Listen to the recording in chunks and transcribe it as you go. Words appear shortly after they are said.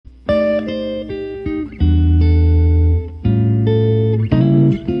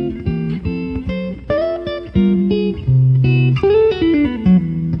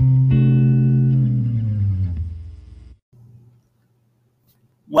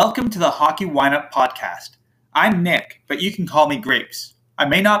Welcome to the Hockey Wineup Podcast. I'm Nick, but you can call me Grapes. I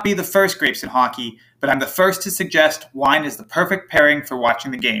may not be the first Grapes in hockey, but I'm the first to suggest wine is the perfect pairing for watching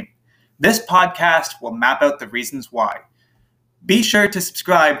the game. This podcast will map out the reasons why. Be sure to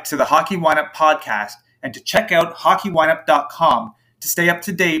subscribe to the Hockey Wineup Podcast and to check out hockeywineup.com to stay up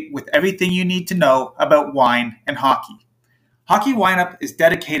to date with everything you need to know about wine and hockey. Hockey Wineup is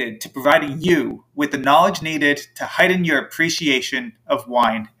dedicated to providing you with the knowledge needed to heighten your appreciation of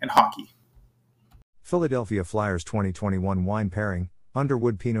wine and hockey. Philadelphia Flyers 2021 wine pairing,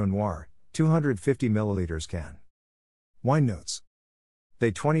 Underwood Pinot Noir, 250 milliliters can. Wine notes.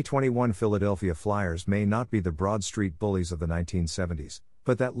 The 2021 Philadelphia Flyers may not be the Broad Street bullies of the 1970s,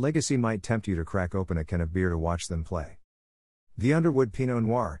 but that legacy might tempt you to crack open a can of beer to watch them play. The Underwood Pinot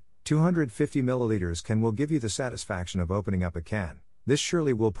Noir, 250 milliliters can will give you the satisfaction of opening up a can. This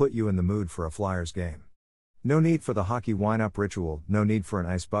surely will put you in the mood for a Flyers game. No need for the hockey wine-up ritual, no need for an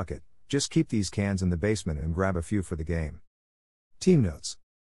ice bucket, just keep these cans in the basement and grab a few for the game. Team notes.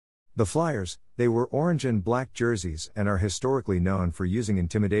 The Flyers, they wear orange and black jerseys and are historically known for using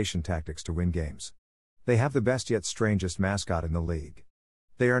intimidation tactics to win games. They have the best yet strangest mascot in the league.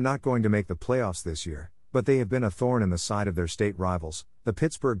 They are not going to make the playoffs this year, but they have been a thorn in the side of their state rivals, the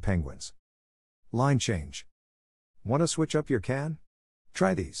Pittsburgh Penguins. Line change. Want to switch up your can?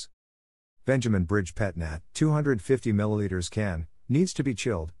 Try these. Benjamin Bridge Pet Nat, 250 milliliters can, needs to be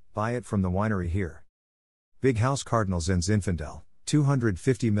chilled, buy it from the winery here. Big House Cardinal Zinfandel,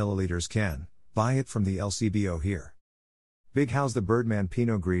 250 milliliters can, buy it from the LCBO here. Big House the Birdman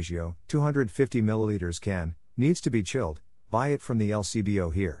Pinot Grigio, 250 milliliters can, needs to be chilled, buy it from the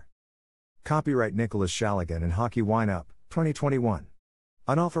LCBO here. Copyright Nicholas Shaligan and Hockey Wineup, 2021.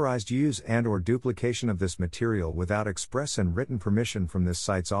 Unauthorized use and/or duplication of this material without express and written permission from this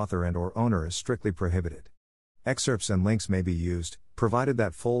site's author and/or owner is strictly prohibited. Excerpts and links may be used, provided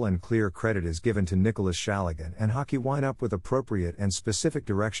that full and clear credit is given to Nicholas Shaligan and Hockey Wineup with appropriate and specific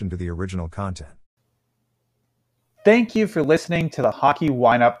direction to the original content. Thank you for listening to the Hockey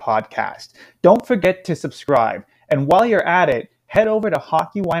Wineup Podcast. Don't forget to subscribe, and while you're at it, head over to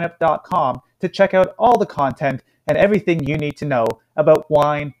hockeywineup.com to check out all the content and everything you need to know about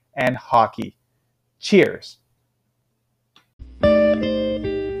wine and hockey. Cheers.